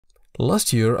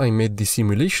Last year I made the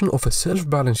simulation of a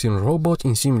self-balancing robot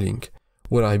in Simulink,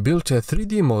 where I built a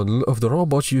 3D model of the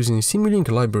robot using Simulink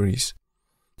libraries,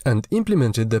 and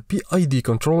implemented the PID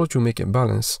controller to make it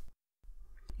balance.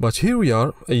 But here we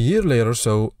are, a year later,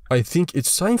 so I think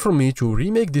it's time for me to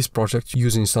remake this project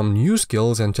using some new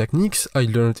skills and techniques I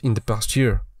learned in the past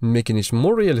year, making it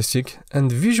more realistic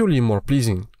and visually more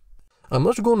pleasing. I'm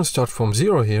not gonna start from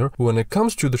zero here when it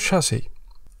comes to the chassis.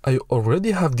 I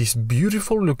already have this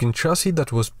beautiful looking chassis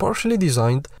that was partially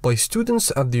designed by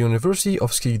students at the University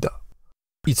of Skikda.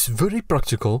 It's very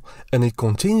practical and it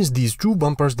contains these two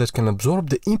bumpers that can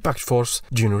absorb the impact force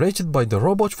generated by the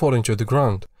robot falling to the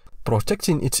ground,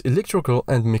 protecting its electrical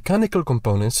and mechanical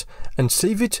components and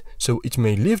save it so it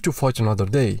may live to fight another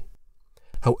day.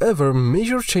 However,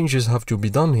 major changes have to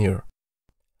be done here.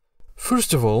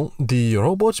 First of all, the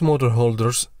robot's motor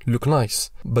holders look nice,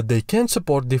 but they can't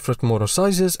support different motor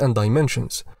sizes and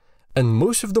dimensions, and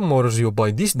most of the motors you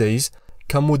buy these days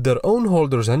come with their own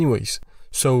holders anyways,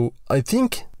 so I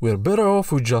think we're better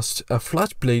off with just a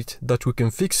flat plate that we can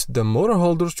fix the motor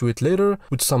holders to it later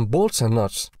with some bolts and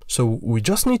nuts. So we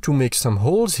just need to make some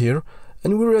holes here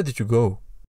and we're ready to go.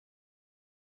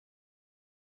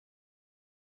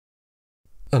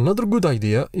 Another good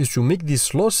idea is to make these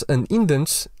slots and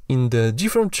indents in the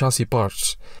different chassis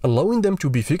parts, allowing them to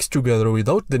be fixed together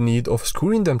without the need of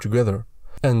screwing them together.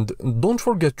 And don't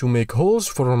forget to make holes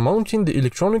for mounting the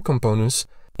electronic components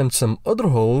and some other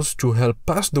holes to help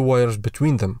pass the wires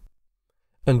between them.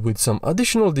 And with some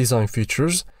additional design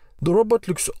features, the robot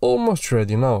looks almost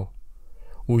ready now.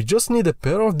 We just need a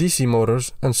pair of DC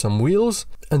motors and some wheels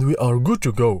and we are good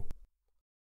to go.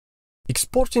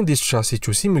 Exporting this chassis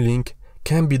to Simulink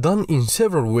can be done in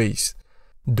several ways.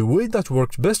 The way that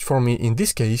worked best for me in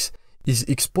this case is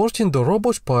exporting the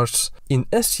robot parts in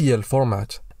STL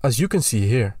format, as you can see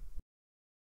here.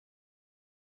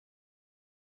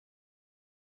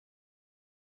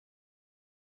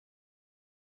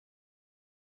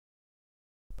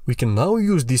 We can now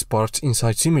use these parts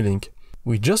inside Simulink.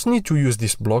 We just need to use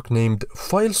this block named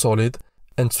File Solid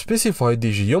and specify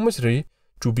the geometry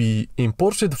to be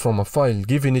imported from a file,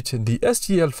 giving it the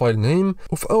STL file name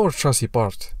of our chassis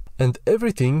part, and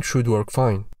everything should work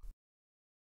fine.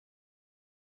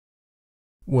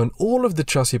 When all of the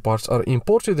chassis parts are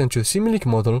imported into the Simulink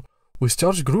model, we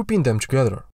start grouping them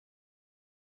together.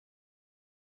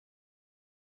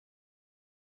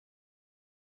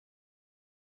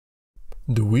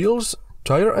 The wheels,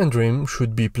 tire and rim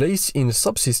should be placed in a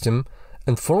subsystem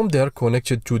and from there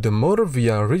connected to the motor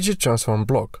via rigid transform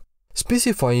block,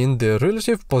 specifying the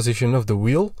relative position of the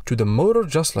wheel to the motor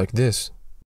just like this.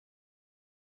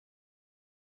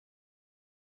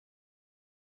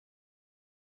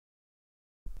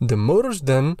 The motors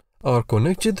then are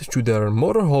connected to their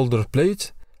motor holder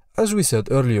plate, as we said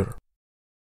earlier.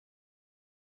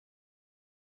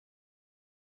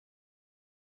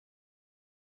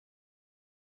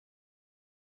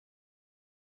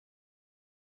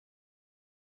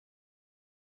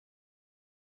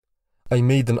 I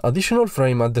made an additional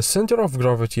frame at the center of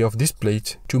gravity of this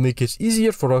plate to make it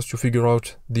easier for us to figure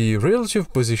out the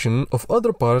relative position of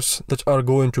other parts that are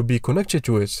going to be connected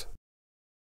to it.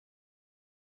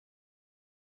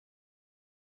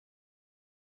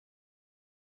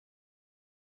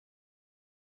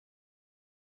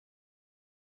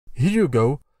 Here you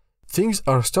go, things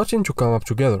are starting to come up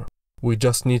together. We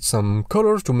just need some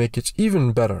color to make it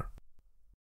even better.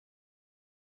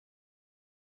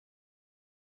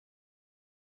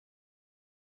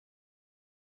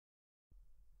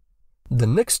 The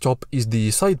next stop is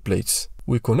the side plates.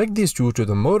 We connect these two to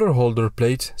the motor holder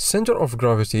plate center of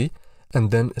gravity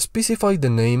and then specify the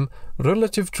name,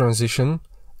 relative transition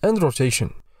and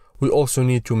rotation. We also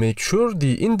need to make sure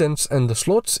the indents and the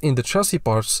slots in the chassis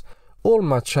parts all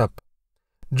match up,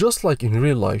 just like in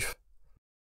real life.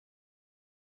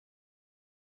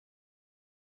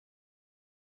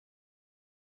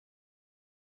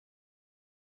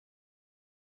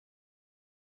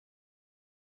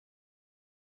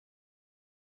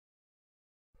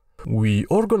 We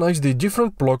organize the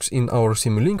different blocks in our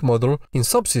Simulink model in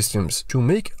subsystems to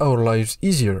make our lives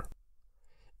easier.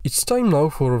 It's time now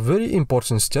for a very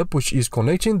important step, which is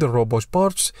connecting the robot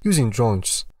parts using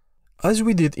joints. As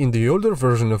we did in the older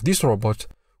version of this robot,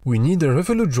 we need a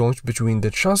revolute joint between the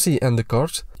chassis and the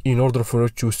cart in order for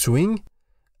it to swing,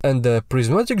 and a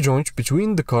prismatic joint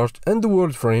between the cart and the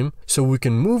world frame so we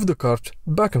can move the cart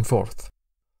back and forth.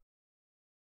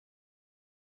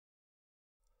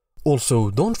 Also,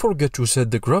 don't forget to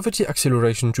set the gravity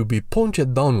acceleration to be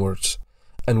pointed downwards.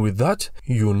 And with that,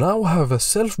 you now have a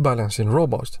self-balancing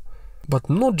robot. But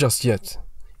not just yet.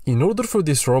 In order for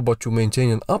this robot to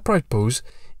maintain an upright pose,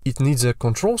 it needs a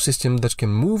control system that can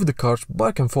move the cart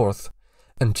back and forth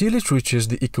until it reaches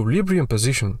the equilibrium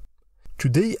position.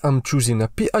 Today I'm choosing a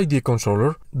PID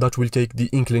controller that will take the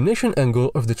inclination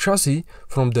angle of the chassis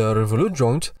from the revolute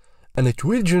joint, and it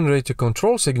will generate a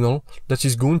control signal that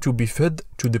is going to be fed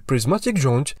to the prismatic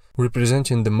joint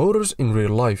representing the motors in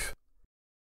real life.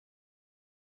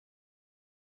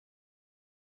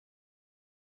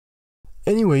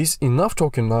 Anyways, enough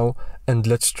talking now, and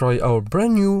let's try our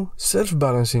brand new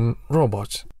self-balancing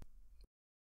robot.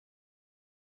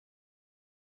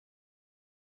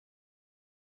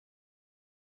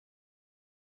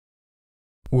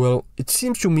 Well, it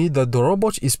seems to me that the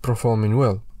robot is performing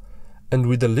well, and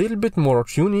with a little bit more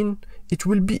tuning, it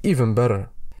will be even better.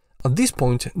 At this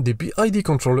point, the PID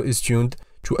controller is tuned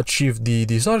to achieve the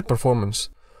desired performance.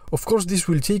 Of course, this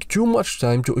will take too much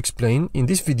time to explain in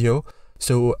this video,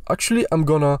 so actually I'm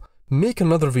gonna make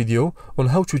another video on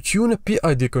how to tune a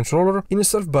PID controller in a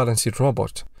self-balancing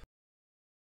robot.